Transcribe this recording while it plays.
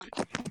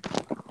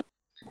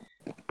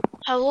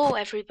Hello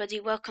everybody,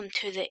 welcome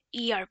to the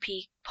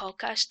ERP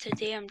Podcast.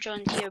 Today I'm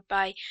joined here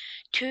by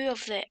two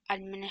of the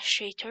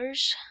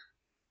administrators,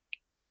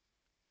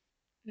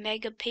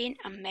 Mega Pain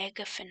and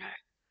Mega Finner.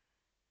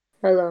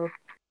 Hello.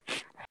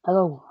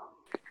 Hello.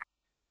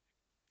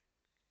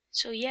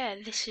 So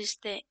this is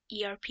the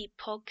ERP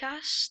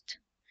Podcast.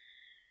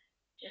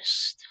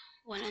 Just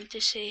wanted to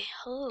say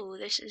hello.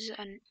 This is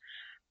a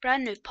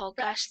brand new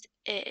podcast.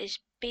 It is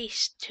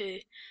based to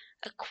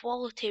a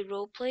quality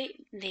roleplay.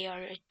 They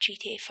are a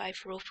GTA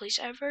 5 roleplay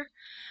server,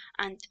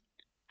 and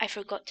I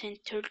forgot to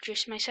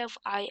introduce myself.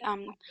 I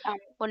am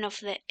one of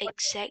the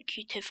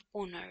executive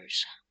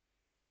owners.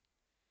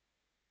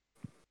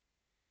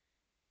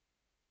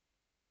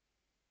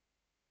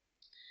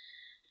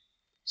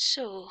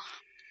 So,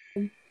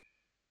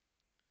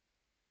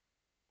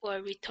 what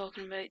are we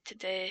talking about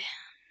today?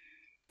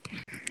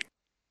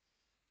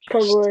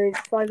 Probably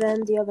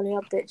 5M. Do you have any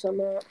updates on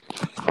that?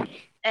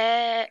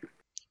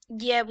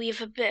 Yeah, we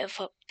have a bit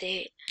of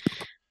update.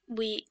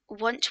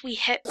 Once we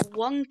hit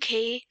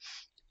 1K,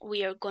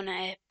 we are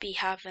gonna be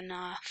having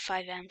a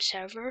 5M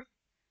server,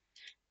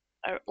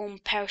 our own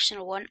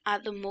personal one.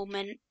 At the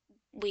moment,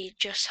 we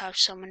just have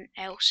someone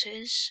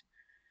else's,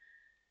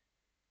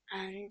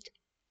 and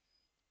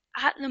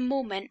at the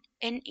moment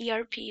in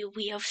ERP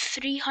we have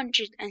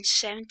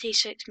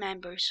 376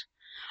 members.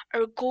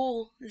 Our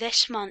goal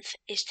this month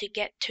is to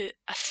get to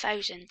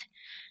 1,000.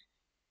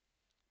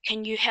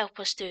 Can you help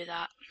us do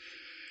that?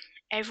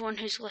 Everyone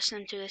who's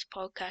listening to this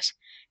podcast,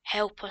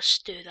 help us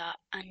do that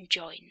and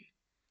join.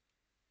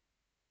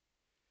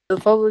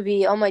 It'll probably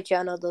be on my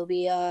channel. There'll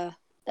be I'm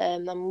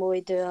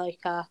going to do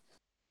like a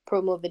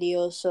promo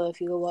video, so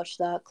if you go watch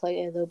that, click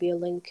it. There'll be a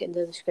link in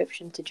the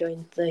description to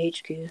join the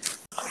HQ.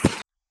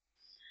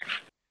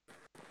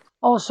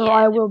 Also,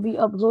 I will be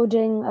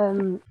uploading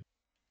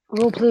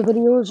roleplay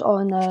videos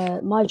on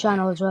my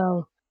channel as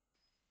well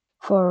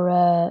for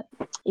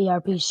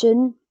ERP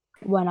soon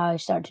when I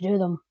start to do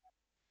them.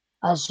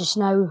 As just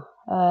now,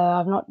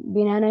 I've not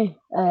been in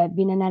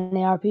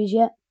any ERPs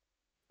yet,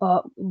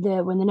 but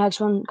when the next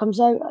one comes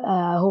out,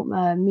 I hope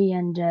me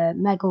and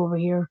Meg over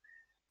here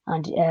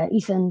and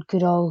Ethan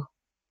could all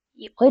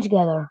play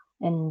together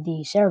in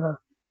the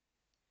server.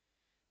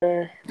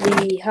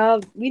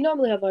 We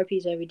normally have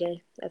RPs every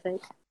day, I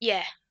think.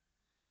 Yeah.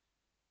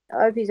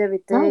 RPs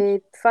every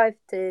day, 5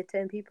 to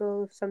 10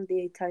 people. Some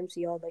day times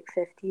you all like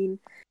 15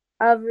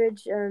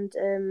 average, and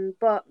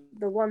but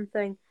the one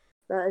thing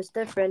that is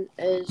different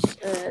is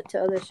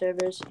to other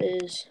servers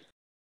is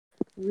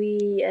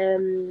we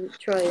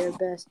try our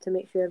best to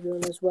make sure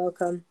everyone is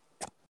welcome.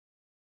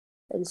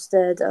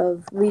 Instead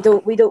of we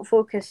don't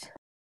focus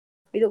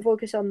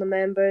on the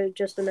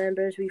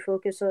members. We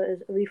focus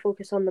on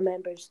the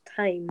members'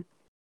 time.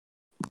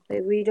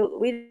 Like, we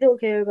don't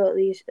care about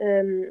these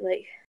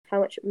like how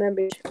much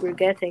members we're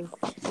getting.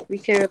 We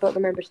care about the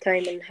members'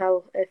 time and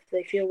how if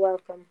they feel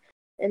welcome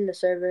in the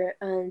server,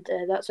 and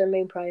that's our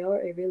main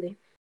priority, really.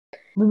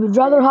 We would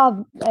rather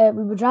have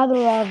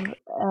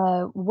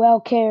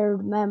well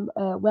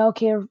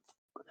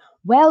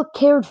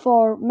cared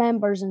for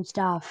members and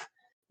staff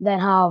than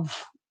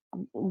have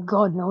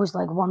God knows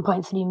like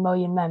 1.3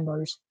 million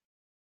members,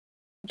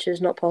 which is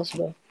not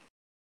possible.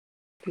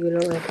 We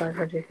would only have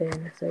 500k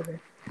in the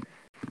server.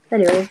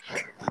 Anyway,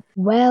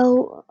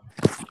 well,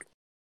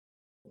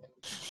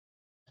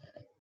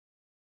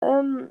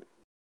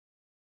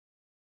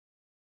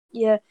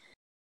 yeah,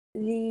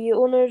 the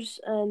owners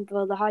and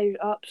the higher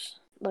ups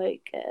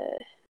like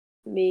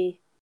me,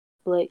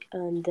 Blake,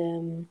 and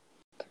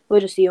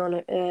we're just the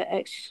owner,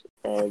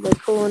 the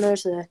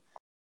co-owners, the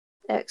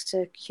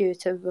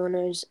executive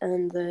owners,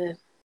 and the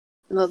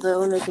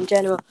owners in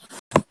general.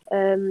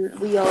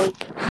 We all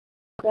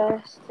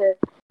best to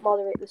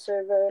moderate the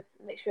server,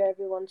 make sure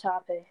everyone's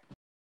happy,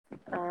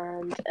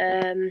 and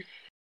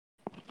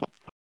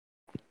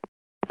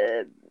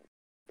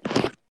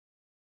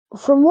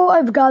from what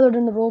I've gathered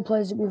in the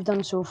roleplays that we've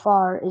done so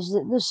far, is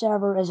that this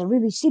server is a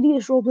really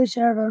serious roleplay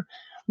server,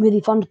 really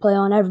fun to play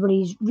on.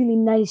 Everybody's really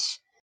nice,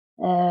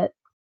 but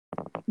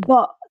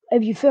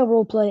if you fail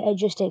roleplay, it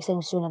just takes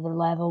things to another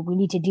level. We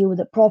need to deal with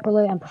it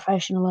properly and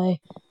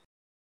professionally,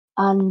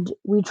 and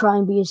we try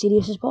and be as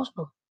serious as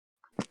possible.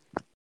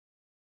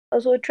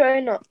 Also, try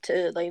not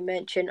to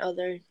mention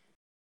other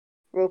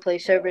roleplay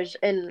servers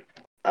in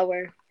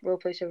our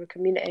roleplay server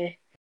community,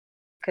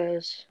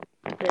 because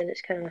then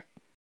it's kind of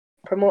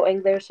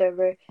promoting their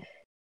server,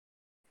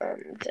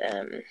 and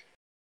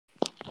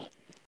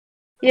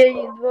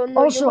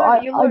Also, I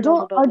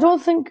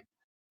don't think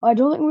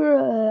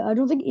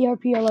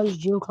ERP allows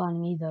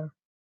geoclanning either.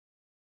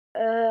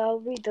 I'll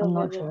read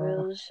over the sure.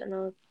 rules and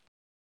I'll.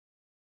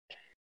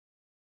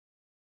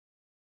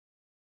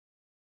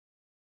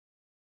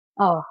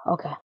 Oh,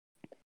 okay.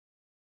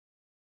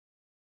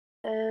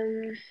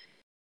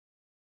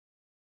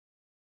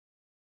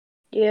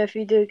 Yeah, if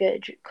you do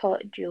get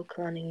caught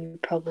geoclanning, you're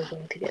probably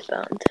going to get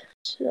banned.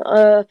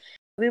 So,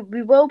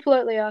 we will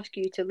politely ask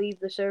you to leave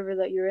the server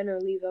that you're in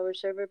or leave our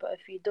server, but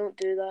if you don't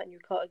do that and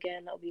you're caught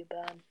again, that'll be a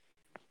ban.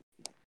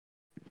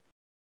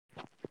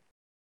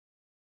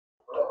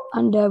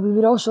 And we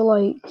would also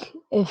like,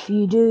 if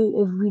we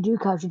do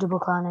capture double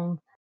clanning,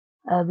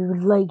 we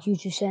would like you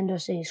to send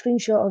us a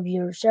screenshot of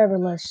your server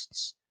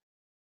lists.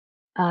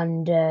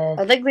 And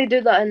I think they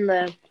do that in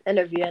the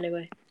interview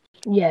anyway.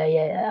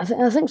 Yeah.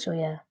 I think so.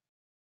 Yeah.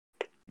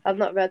 I've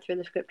not read through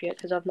the script yet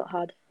because I've not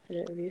had an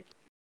interview.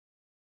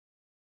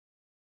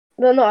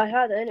 No, I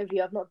had an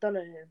interview. I've not done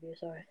an interview.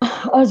 Sorry.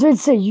 I was going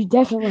to say you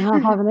definitely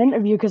have an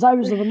interview because I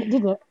was the one that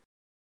did it.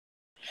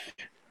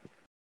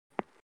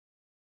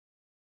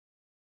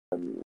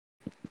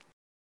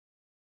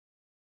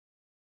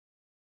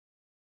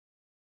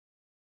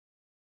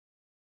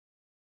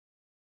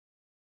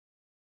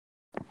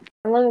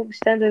 How long are we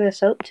extending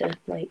this out to?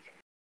 Like,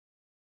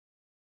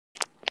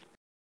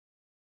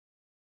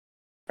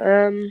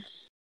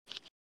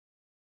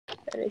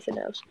 anything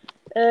else?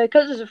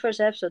 Because it's the first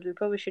episode, we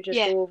probably should just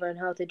go over and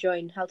how to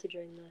join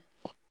the.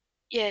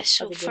 Yeah.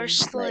 So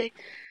firstly,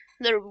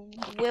 there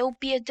will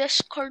be a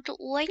Discord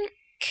link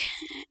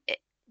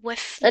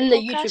with the in the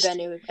podcast. YouTube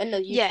anyway. In the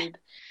YouTube.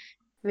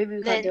 Maybe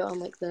we can't do it on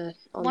like the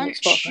once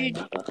Spotify.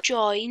 You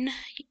join,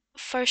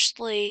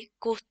 firstly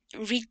go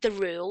read the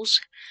rules,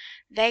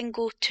 then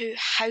go to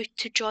how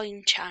to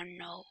join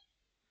channel.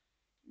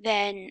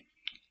 Then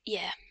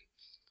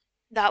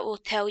that will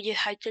tell you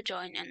how to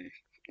join, and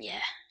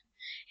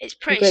it's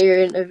pretty. Get your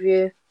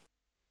interview.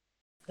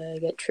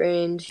 Get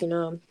trained,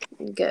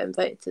 get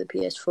invited to the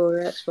PS4 or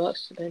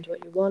Xbox, depends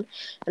what you want.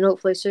 And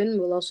hopefully soon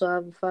we'll also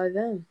have a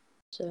 5M.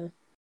 So.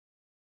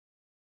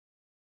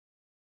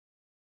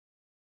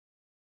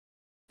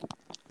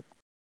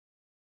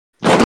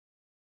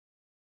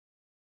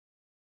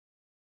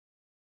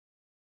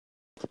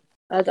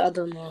 I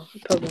don't know.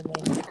 Probably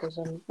not because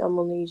I'm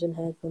only using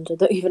headphones. I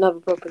don't even have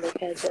a proper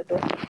headset.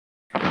 But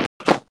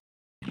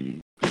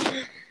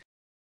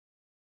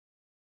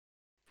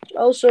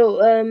also,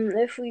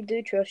 if we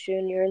do trust you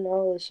and you're in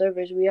all the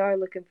servers, we are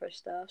looking for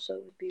staff, so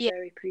it would be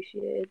very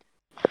appreciated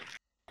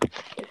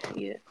if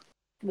you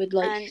would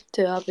like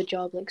to have a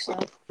job like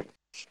staff.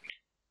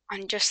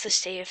 And just to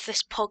say, if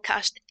this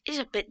podcast is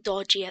a bit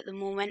dodgy at the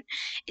moment,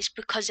 it's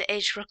because it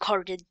is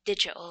recorded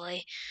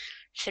digitally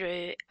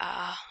through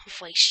a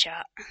voice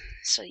chat.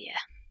 So yeah.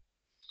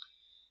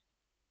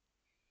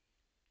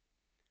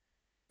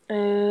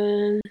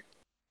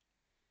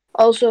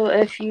 Also,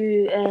 if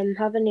you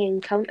have any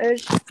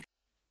encounters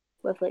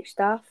with like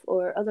staff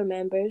or other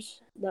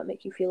members that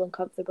make you feel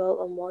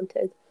uncomfortable,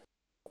 unwanted,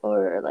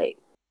 or like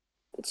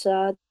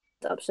sad,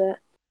 upset,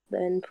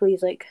 then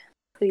please,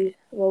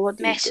 well, what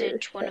do message you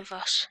do? one of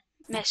us.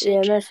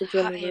 Message one of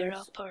higher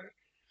us. up or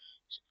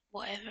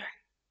whatever.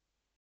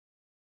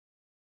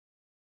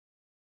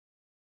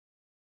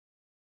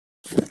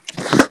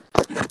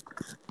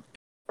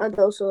 And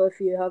also, if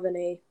you have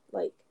any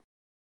like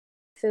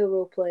fail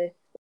roleplay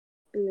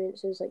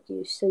experiences, like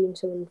you've seen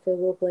someone fail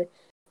roleplay,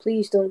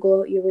 please don't go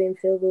out your way and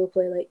fail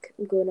roleplay, like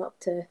going up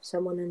to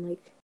someone and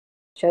like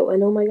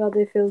shouting, "Oh my god,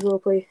 they failed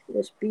roleplay!"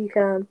 Just be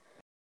calm.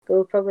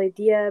 Go probably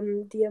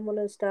DM one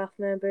of the staff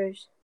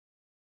members,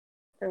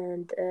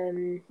 and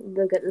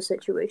they'll get the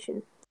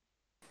situation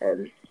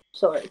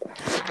sorted.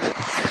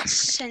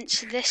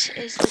 Since this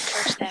is the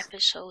first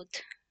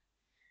episode,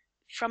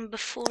 from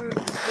before,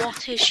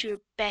 what is your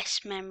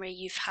best memory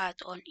you've had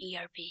on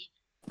ERP?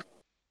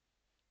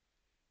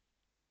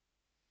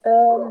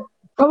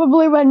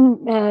 Probably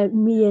when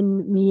me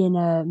and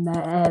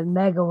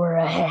Mega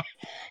were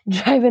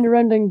driving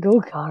around in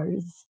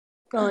go-karts.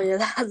 Oh yeah,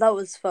 that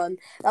was fun.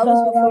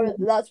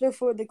 That's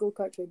before the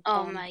go-karts were banned.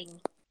 Oh my,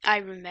 I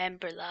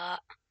remember that.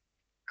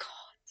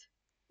 God.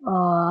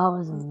 Oh, that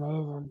was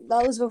amazing.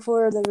 That was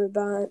before they were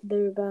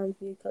banned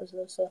because of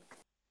this.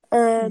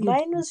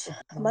 Mine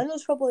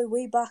was probably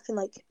way back in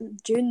like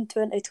June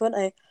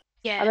 2020.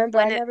 Yeah, I remember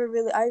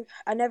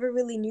I never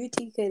really knew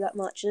TK that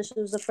much. This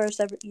was the first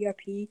ever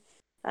ERP,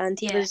 and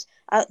he was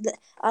at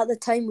the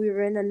time we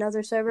were in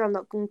another server. I'm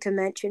not going to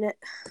mention it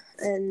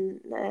in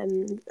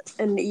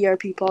the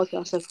ERP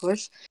podcast, of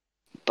course,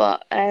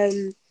 but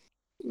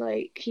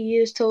like he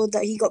is told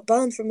that he got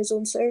banned from his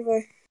own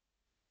server,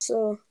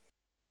 so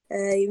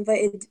he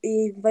invited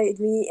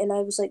me, and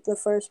I was like the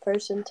first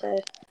person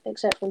to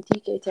accept from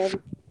TK to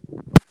him.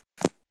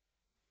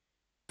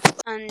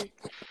 And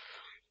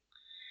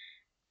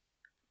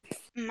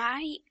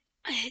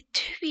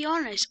to be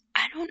honest,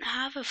 I don't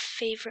have a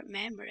favourite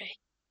memory.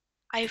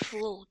 I have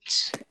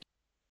loads.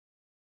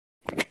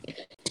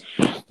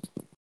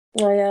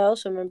 Oh yeah, I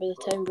also remember the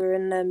time we were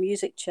in the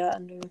music chat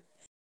and we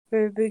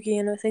were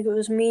boogieing. I think it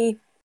was me,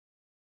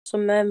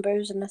 some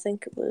members, and I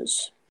think it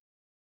was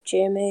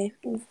Jamie,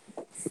 like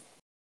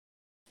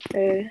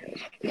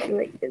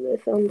the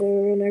Thunder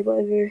or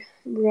whatever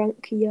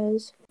rank he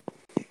has.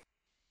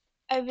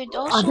 I think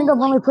I've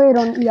only played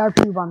on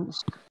ERP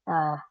once.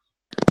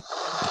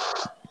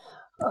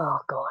 Oh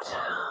god.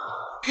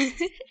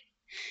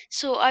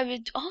 So I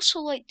would also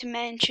like to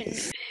mention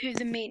who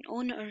the main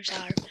owners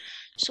are.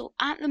 So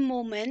at the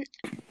moment,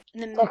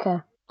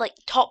 the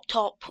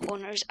top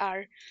owners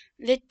are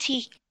the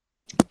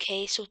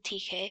TK, so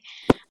TK.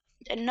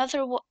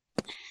 Another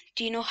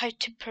Do you know how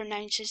to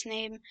pronounce his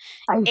name?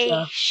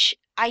 Aisha.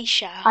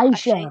 Aisha, I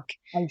think.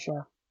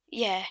 Aisha.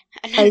 Yeah.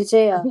 And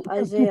Isaiah.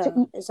 It's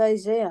It's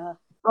Isaiah.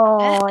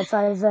 Oh, it's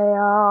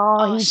Isaiah.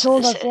 Oh, he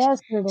told us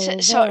yesterday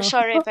as well.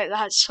 sorry about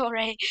that.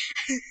 Sorry.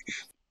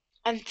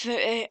 And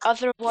the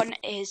other one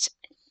is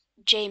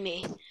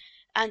Jamie,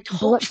 and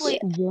hopefully,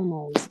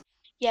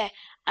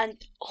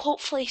 and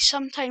hopefully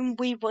sometime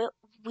we will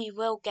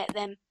get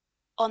them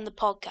on the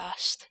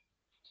podcast.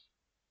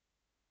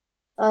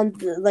 And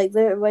like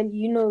when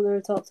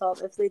they're top,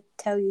 if they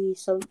tell you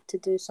to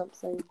do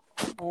something,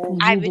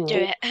 I would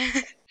do it.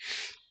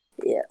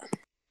 Yeah.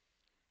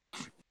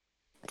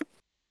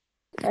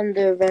 And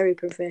they're very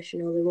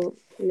professional. They won't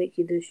make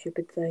you do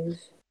stupid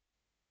things.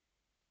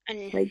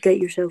 And like get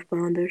yourself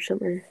banned or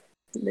something.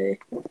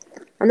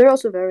 And they're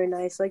also very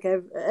nice. Like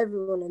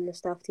everyone in the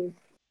staff team.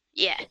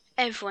 Yeah,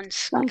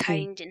 everyone's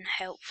kind and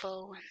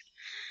helpful.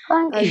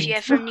 If you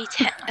ever need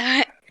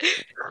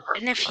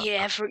and if you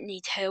ever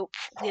need help,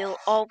 we'll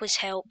always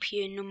help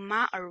you, no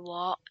matter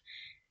what.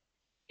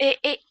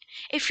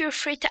 If you're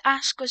afraid to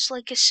ask us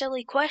like a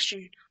silly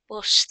question,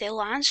 we'll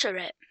still answer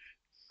it.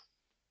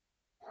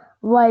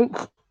 Like,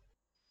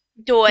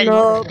 don't.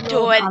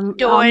 I'm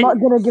not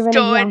gonna give an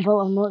example.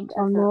 I'm not.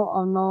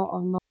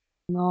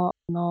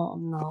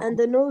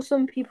 And I know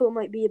some people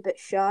might be a bit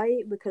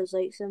shy because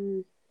like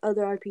some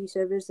other RP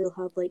servers, they'll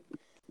have like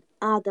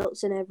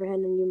adults and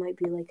everything, and you might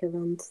be like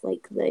around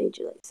like the age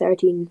of like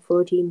 13,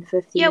 14,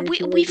 15. Yeah,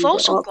 we've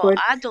also got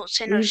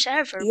adults in our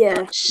server. Yeah,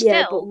 but still.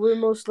 Yeah, but we're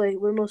mostly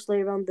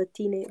around the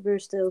teenage.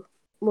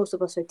 Most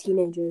of us are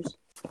teenagers.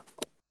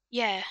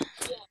 Yeah.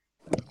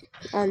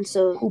 And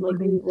so like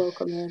we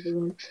welcome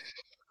everyone.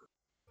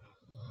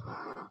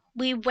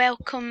 We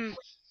welcome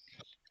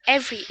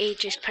every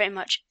age is pretty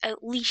much.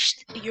 At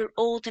least you're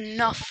old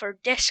enough for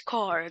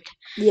Discord.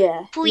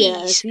 Yeah.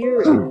 Please.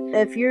 Yeah,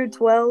 if you're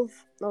 12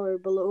 or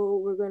below,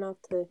 we're gonna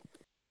have to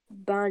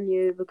ban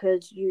you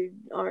because you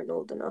aren't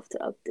old enough to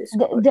have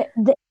Discord.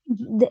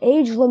 The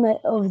age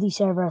limit of the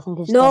server, I think,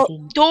 is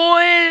 13.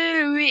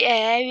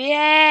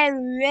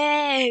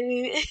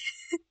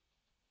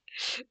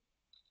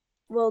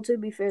 Well, to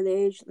be fair,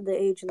 the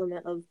age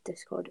limit of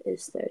Discord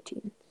is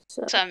 13.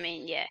 So I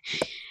mean, yeah.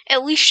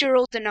 At least you're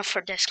old enough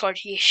for Discord.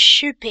 You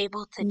should be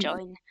able to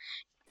join.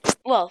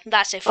 Well,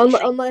 that's if you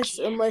unless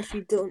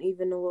you don't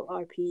even know what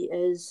RP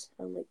is,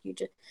 and like you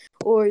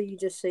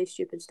just say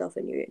stupid stuff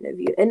in your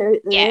interview.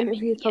 The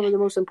interview is probably the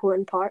most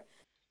important part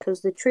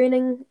because the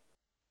training,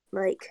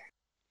 like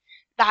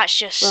that's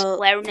just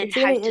learning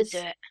how to do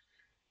it.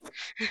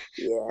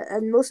 Yeah,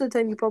 and most of the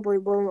time you probably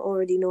won't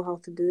already know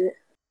how to do it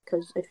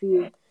because if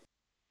you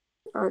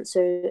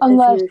answer,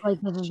 unless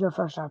like this is your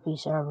first RP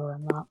server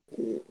and that.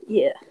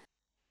 Yeah.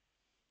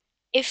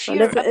 If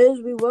it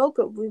is, we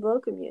welcome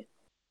you.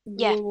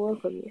 Yeah. We'll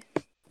welcome you.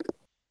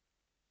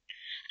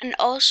 And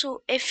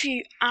also, if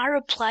you are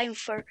applying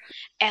for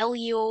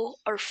LEO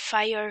or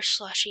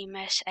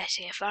Fire/EMS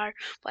SAFR,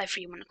 whatever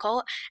you want to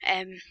call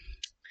it,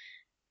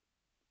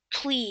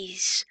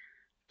 please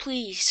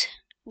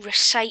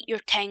recite your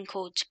 10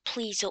 codes.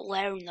 Please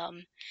learn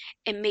them.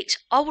 It makes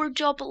our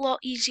job a lot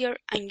easier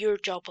and your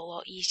job a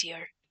lot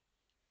easier.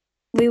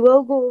 We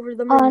will go over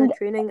them in the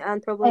training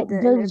and probably the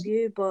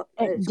interview, but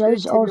it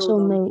does also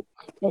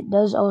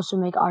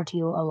make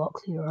RTO a lot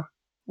clearer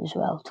as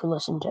well to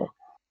listen to.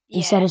 Yeah.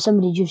 Instead of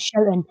somebody just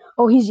shouting,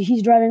 "Oh,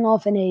 he's driving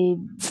off in a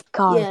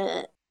car."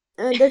 Yeah,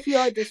 and if you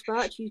are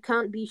dispatch, you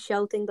can't be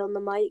shouting down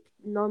the mic.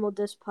 Normal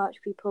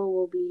dispatch people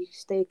will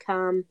stay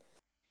calm.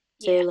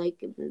 Say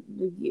like a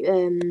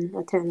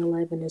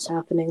 10-11 is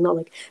happening, not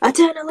like a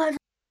 10-11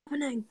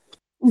 happening.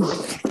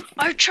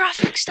 Our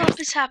traffic stop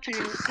is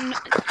happening.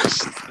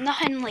 Just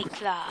nothing like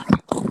that.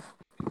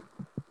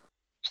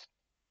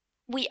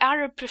 We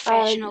are a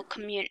professional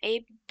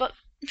community, but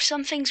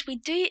some things we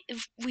do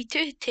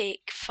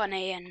take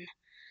funny, and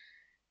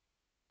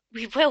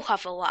we will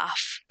have a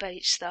laugh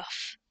about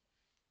stuff.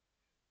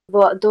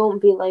 But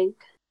don't be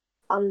like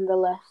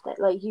unrealistic.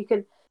 Like you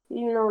can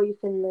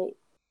like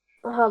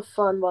have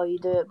fun while you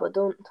do it, but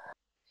don't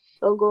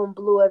go and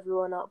blow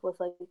everyone up with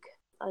like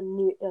a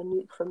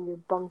nuke from your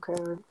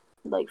bunker,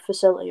 like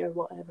facility or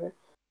whatever.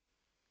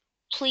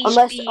 Please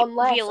be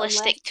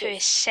realistic to a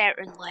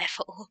certain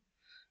level.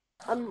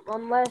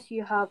 Unless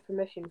you have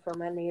permission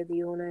from any of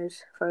the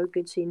owners for a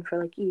good scene for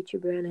like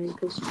YouTube or anything,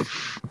 because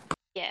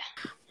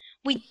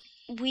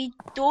we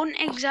don't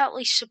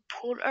exactly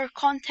support our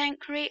content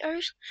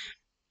creators,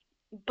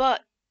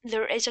 but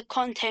there is a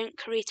content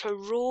creator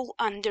role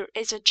and there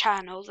is a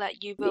channel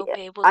that you will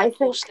be able to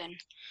post in.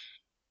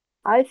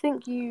 I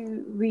think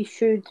we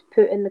should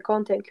put in the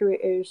content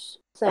creators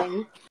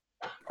thing,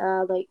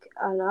 like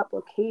an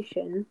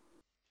application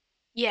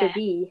to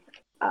be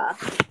a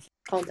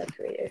content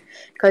creator,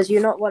 because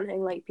you're not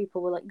wanting like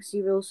people with like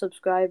 0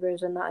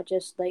 subscribers and that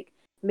just like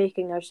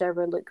making our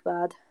server look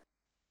bad.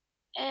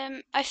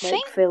 I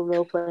think fail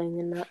role playing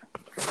and that.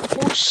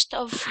 Most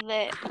of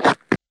the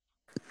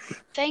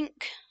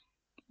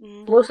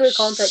Mostly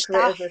content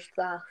creators are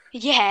staff.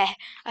 Yeah,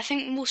 I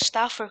think most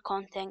staff are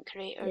content Yeah,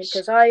 creators.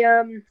 because I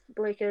am.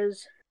 Blake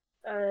is.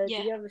 Yeah. Do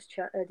you have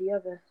do you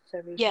have a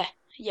server? Yeah,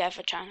 you have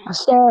a channel. A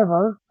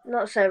server?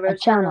 Not server, A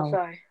channel.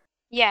 sorry.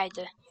 Yeah, I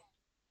do.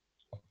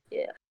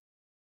 Yeah.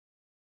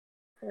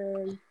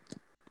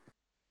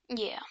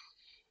 Yeah.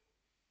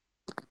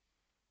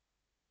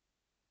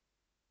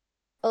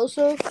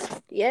 Also,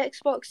 the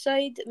Xbox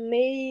side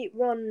may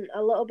run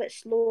a little bit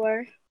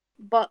slower,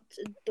 but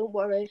don't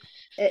worry,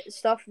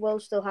 stuff will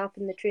still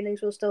happen. The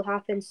trainings will still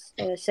happen.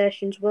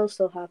 Sessions will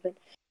still happen.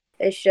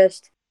 It's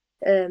just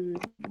the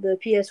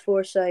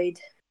PS4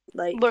 side,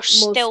 like We're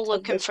still most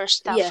looking of the, for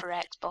stuff for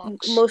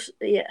Xbox.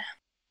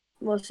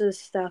 most of the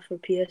staff for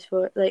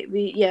PS4.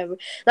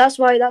 That's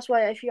why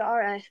if you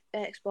are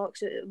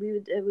Xbox, it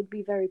would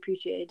be very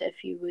appreciated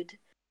if you would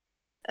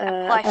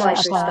apply for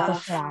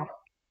staff.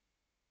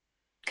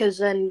 Because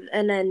then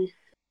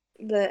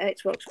the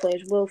Xbox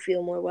players will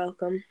feel more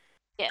welcome.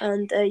 Yeah.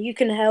 And you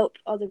can help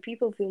other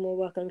people feel more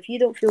welcome. If you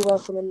don't feel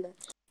welcome in the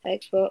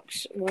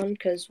Xbox One,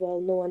 because,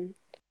 well, no one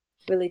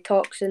really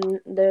talks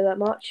in there that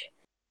much,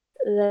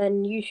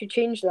 then you should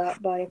change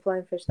that by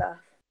applying for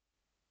staff.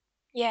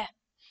 Yeah.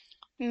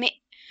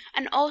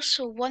 And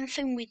also, one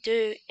thing we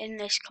do in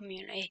this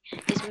community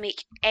is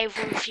make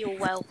everyone feel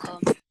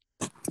welcome.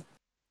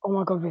 Oh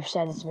my god, we've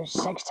said this about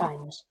 6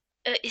 times.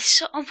 It's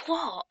sort of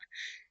what?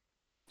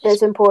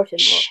 It's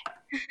important.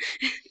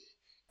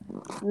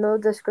 No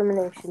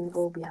discrimination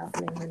will be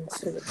happening in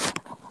this.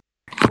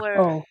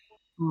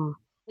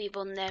 We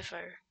will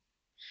never.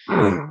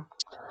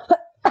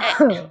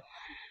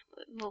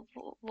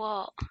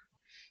 What?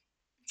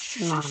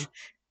 Man.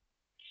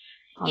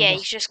 Yeah,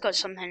 he's just got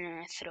something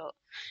in his throat.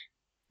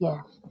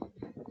 Yeah.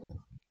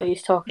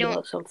 He's talking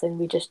about something,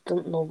 we just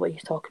don't know what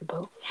he's talking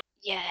about.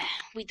 Yeah,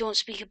 we don't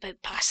speak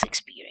about past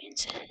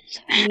experiences.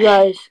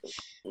 Guys,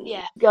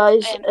 yeah.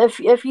 Guys,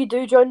 if you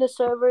do join the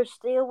server,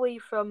 stay away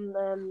from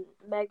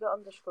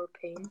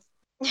mega_pain.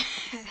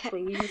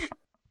 Please.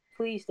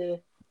 Please do.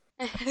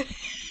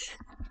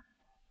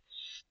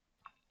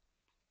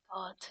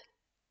 God.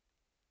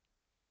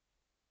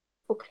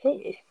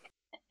 Okay.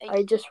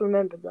 I just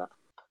remembered that.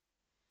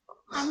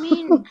 I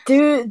mean,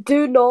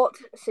 do not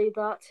say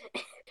that.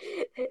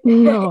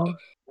 No.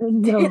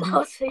 Do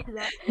not say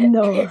that.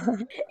 No.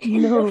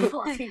 In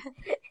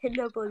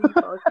the bloody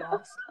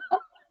podcast.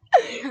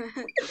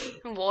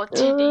 What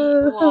did he?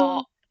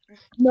 What?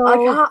 No.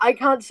 I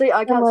can't say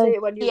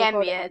it when you DM record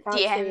me it. I can't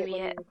say it when me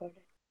you record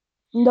it.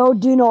 No,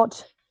 do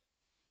not.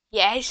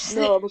 Yes.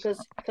 No,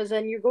 because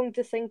then you're going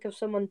to think of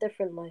someone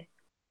differently.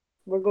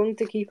 We're going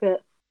to keep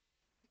it.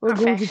 We're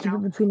going to keep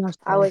it between us.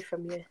 Away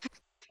from you.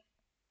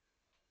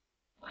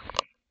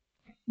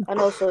 And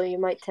also, you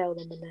might tell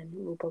them, and then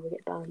we'll probably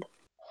get banned.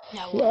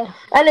 No. Yeah.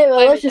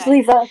 Anyway, let's just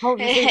leave that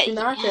conversation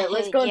at it.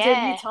 Let's go into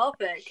a new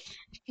topic.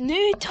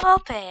 New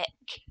topic.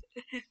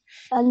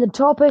 And the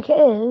topic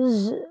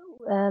is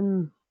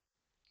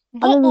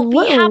what will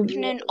be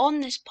happening on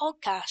this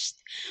podcast?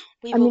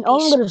 All I'm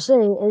going to say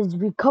is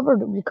we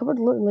covered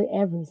literally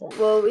everything.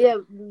 Well, yeah,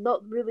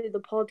 not really the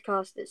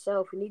podcast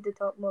itself. We need to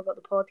talk more about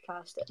the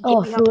podcast.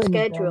 Do we have a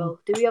schedule?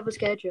 Do we have a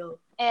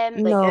schedule?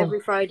 No. Every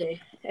Friday.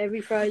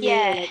 Every Friday.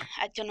 Yeah,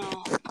 I don't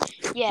know.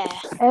 Yeah.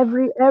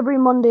 Every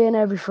Monday and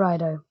every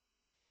Friday.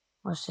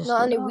 Let's just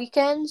not any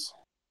weekends.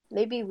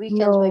 Maybe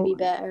weekends might be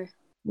better.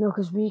 No,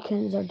 because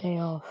weekends are day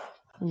off.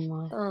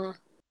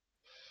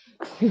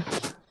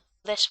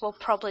 This will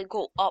probably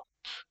go up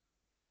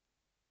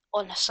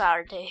on a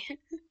Saturday.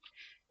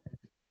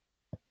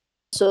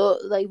 So,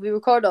 we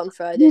record on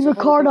Fridays. We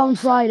record on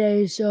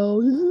Fridays,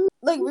 so...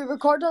 we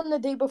record on the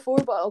day before,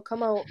 but it'll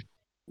come out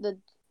the...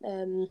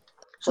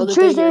 So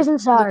Tuesdays and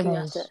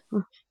Saturdays.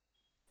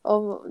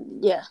 Oh,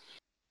 yeah.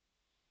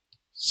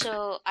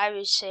 So, I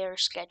would say our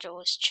schedule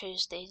is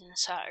Tuesdays and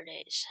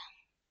Saturdays.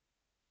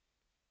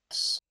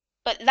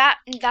 But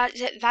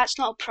that's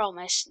not a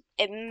promise.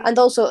 And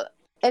also,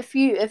 if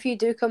you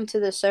do come to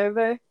the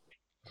server,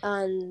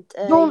 and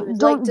don't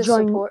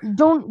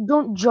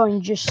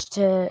join just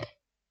to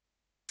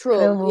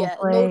troll. Yeah,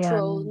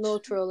 no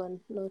trolling.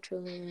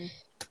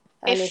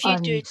 If you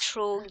do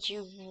troll,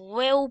 you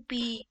will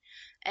be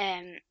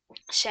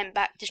sent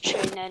back to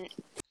training,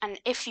 and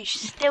if you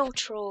still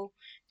troll,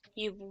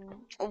 you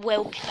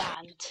will be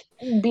banned.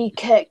 Be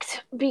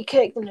kicked,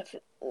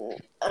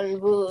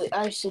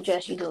 I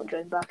suggest you don't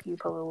join back. You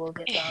probably will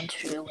get banned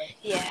straight away.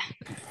 Yeah.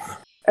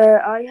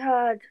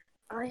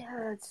 I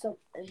had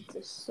something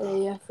to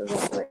say. I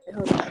forgot. Wait,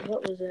 hold on.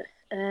 What was it?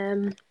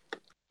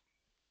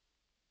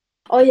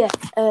 Oh yeah.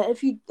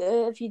 If you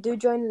do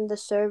join the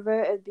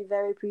server, it'd be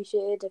very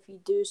appreciated. If you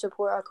do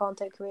support our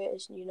content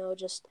creators,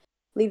 just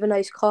leave a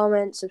nice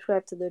comment,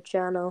 subscribe to their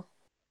channel.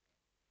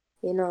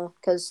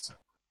 Because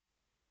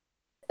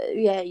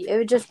it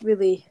would just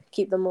really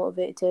keep them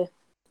motivated to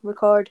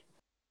record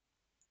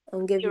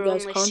and give you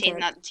guys content. You're only saying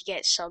that to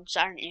get subs,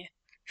 aren't you?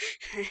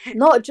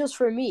 Not just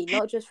for me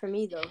though.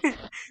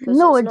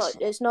 No,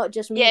 it's not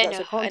just me that's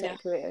a content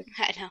creator.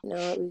 I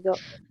know. We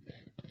got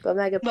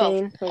Mega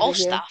Pain over all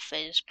here. staff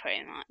is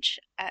pretty much,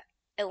 at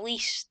at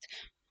least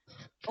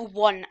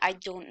one I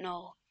don't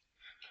know.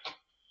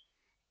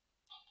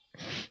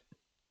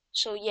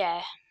 So yeah.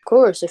 Of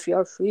course, if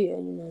you're free,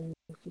 and then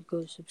you can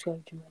go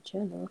subscribe to my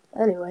channel.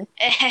 Anyway.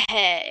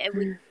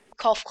 We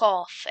cough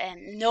cough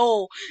and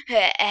no.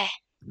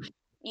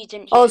 You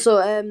didn't hear.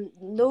 Also,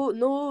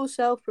 no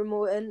self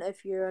promoting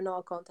if you're not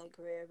a content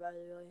creator. By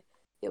the way,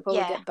 you'll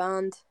probably get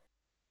banned.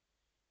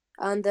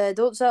 And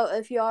don't self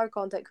if you are a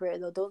content creator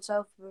though. Don't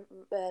self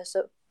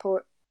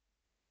promote.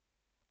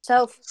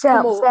 Okay,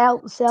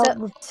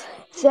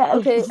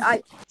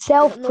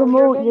 self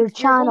promote your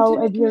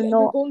channel if you're not.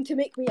 You're going to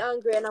make me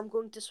angry, and I'm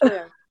going to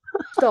swear.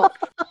 Stop.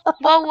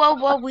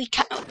 Whoa! We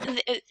can't.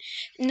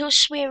 No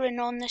swearing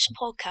on this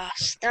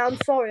podcast. I'm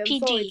sorry.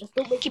 PG. Just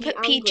don't make Keep me it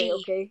angry, PG.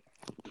 okay?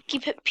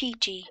 Keep it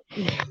PG.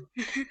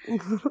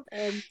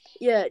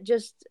 Yeah,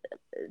 just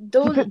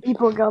don't. Keep it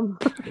people gum.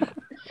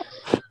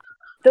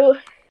 Don't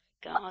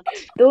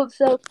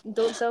self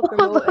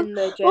promote in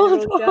the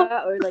general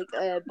chat or like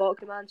bot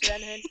commands or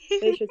anything.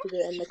 Make sure to do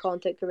it in the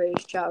content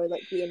creators chat or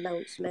like the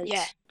announcements.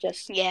 Yeah.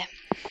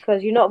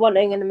 Because you're not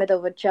wanting in the middle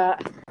of a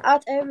chat.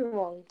 At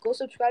everyone, go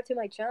subscribe to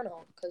my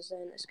channel because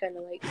then it's kind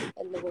of like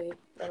in the way.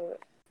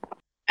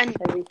 And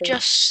everything.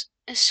 Just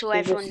so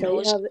everyone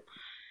knows,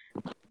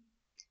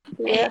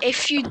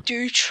 if you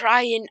do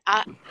try and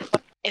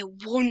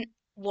it won't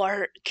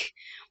work.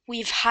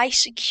 We've high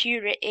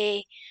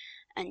security,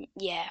 and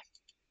yeah.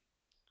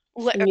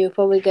 And you'll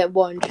probably get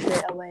warned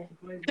straight away.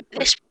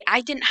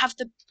 I didn't have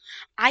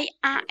I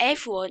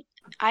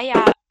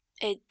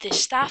at the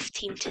staff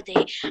team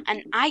today,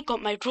 and I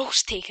got my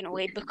roles taken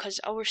away because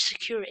our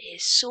security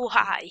is so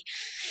high,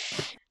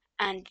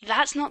 and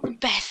that's not the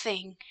best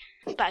thing.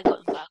 But I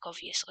got them back,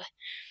 obviously.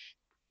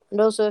 And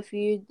also, if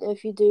you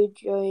do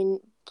join,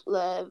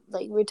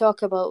 like we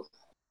talk about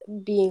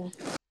being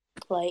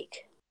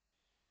like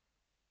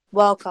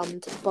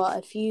welcomed, but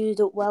if you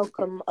don't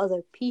welcome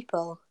other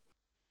people,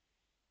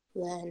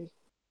 then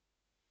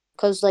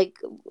because like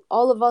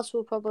all of us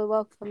will probably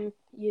welcome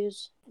you,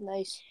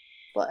 nice.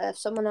 But if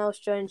someone else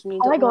joins and you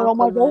don't welcome all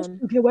my roles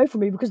taken away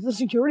from me because the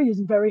security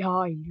isn't very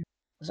high.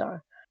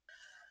 Sorry.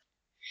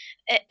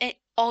 It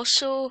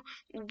also,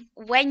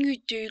 when you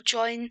do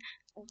join,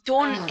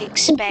 don't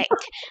expect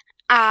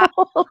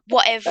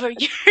whatever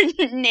your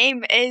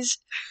name is.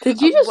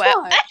 Did you just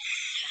lie?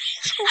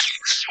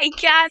 I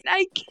can't.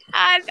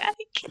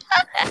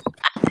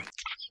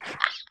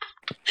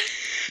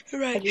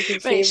 Right. As you can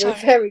see, we're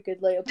very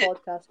good at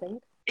podcasting.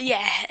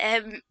 Yeah.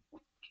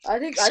 I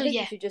think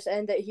we should just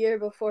end it here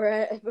before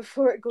it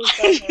goes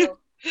downhill.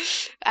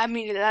 I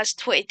mean, that's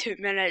 22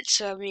 minutes.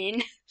 So I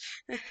mean,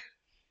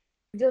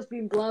 just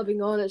been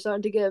blabbing on. It's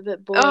starting to get a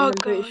bit boring. I'm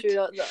pretty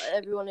sure that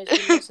everyone who's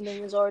been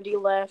listening has already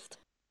left.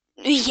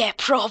 Yeah,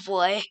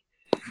 probably.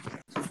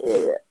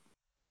 Yeah.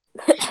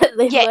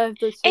 They've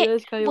left as soon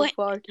as Kyle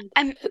farted.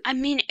 I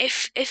mean,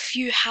 if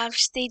you have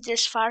stayed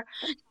this far,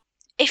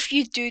 if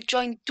you do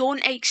join,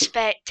 don't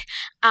expect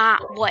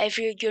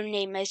whatever your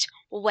name is,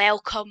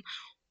 welcome.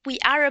 We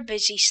are a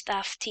busy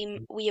staff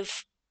team. We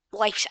have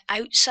lives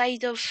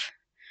outside of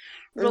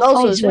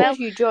roleplay as well. As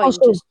you join,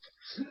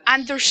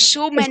 and there's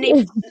so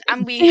many,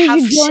 and we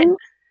have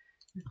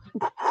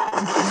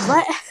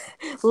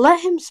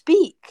let him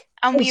speak.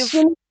 And we have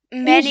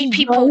many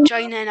people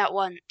joining at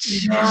once.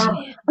 So,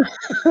 yeah.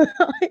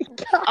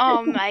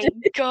 Oh my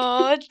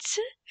god!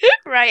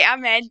 Right,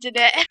 I'm ending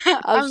it.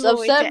 I've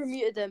server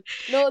muted him.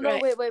 No,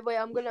 right. wait.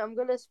 I'm gonna.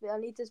 I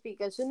need to speak.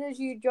 As soon as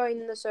you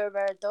join the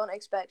server, don't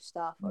expect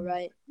stuff. All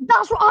right.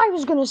 That's what I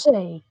was gonna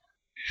say.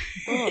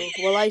 Oh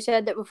well, I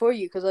said that before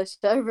you because I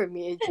server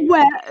muted you.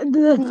 Where oh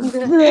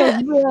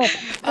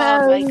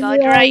my god!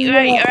 Right.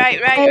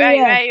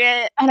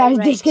 And I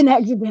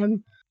disconnected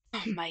him.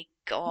 Oh my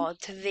god!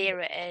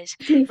 There it is.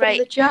 Right.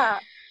 The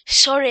chat.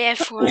 Sorry,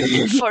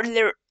 everyone, for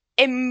their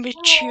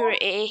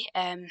immaturity.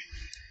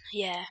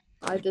 Yeah.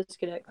 I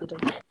disconnected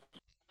him.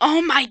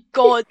 Oh my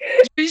god!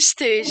 Used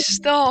to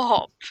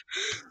stop.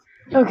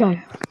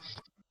 Okay.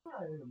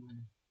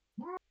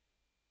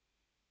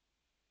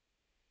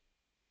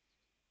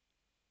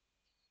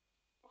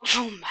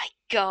 Oh my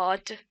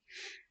god.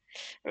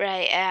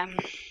 Right,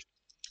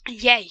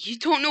 yeah, you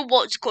don't know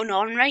what's going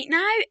on right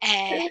now,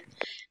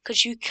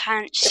 because you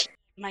can't see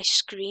my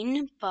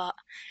screen, but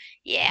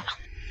yeah.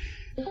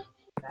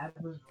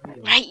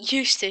 Right,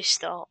 used to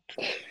stop.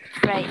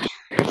 Right.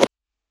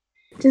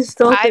 Just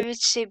stop. I would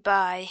say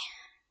bye.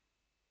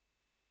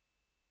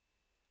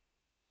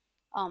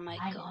 Oh my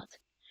god.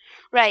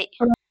 Right.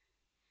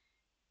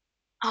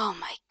 Oh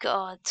my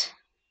god.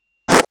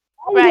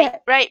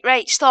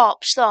 Right.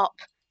 Stop.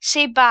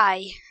 Say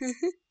bye.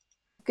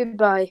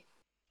 Goodbye.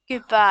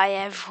 Goodbye,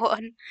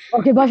 everyone.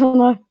 Okay, bye for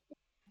now.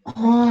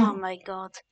 Oh my god.